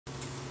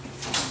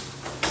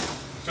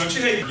Don't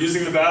you hate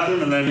using the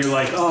bathroom and then you're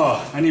like,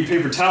 oh, I need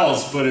paper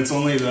towels, but it's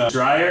only the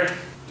dryer?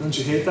 Don't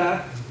you hate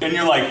that? And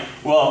you're like,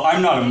 well,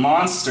 I'm not a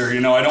monster, you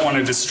know, I don't want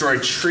to destroy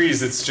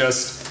trees, it's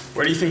just,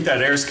 where do you think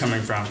that air's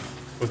coming from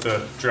with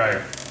the dryer?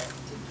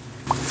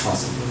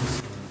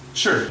 Fossil.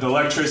 Sure, the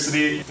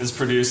electricity is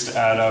produced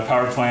at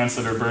power plants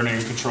that are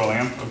burning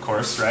petroleum, of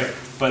course, right?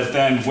 But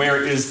then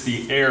where is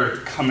the air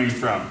coming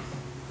from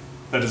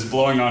that is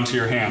blowing onto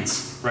your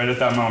hands right at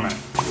that moment?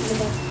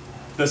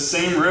 The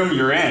same room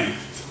you're in.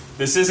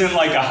 This isn't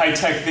like a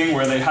high-tech thing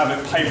where they have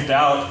it piped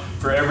out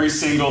for every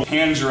single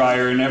hand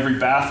dryer in every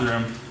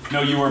bathroom.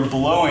 No, you are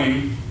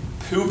blowing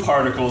poo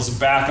particles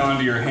back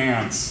onto your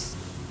hands.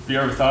 Have you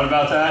ever thought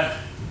about that?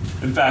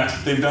 In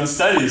fact, they've done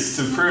studies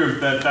to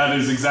prove that that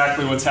is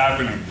exactly what's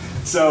happening.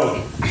 So,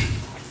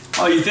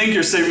 while you think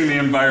you're saving the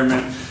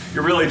environment,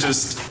 you're really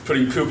just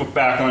putting poop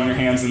back on your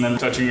hands and then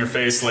touching your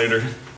face later.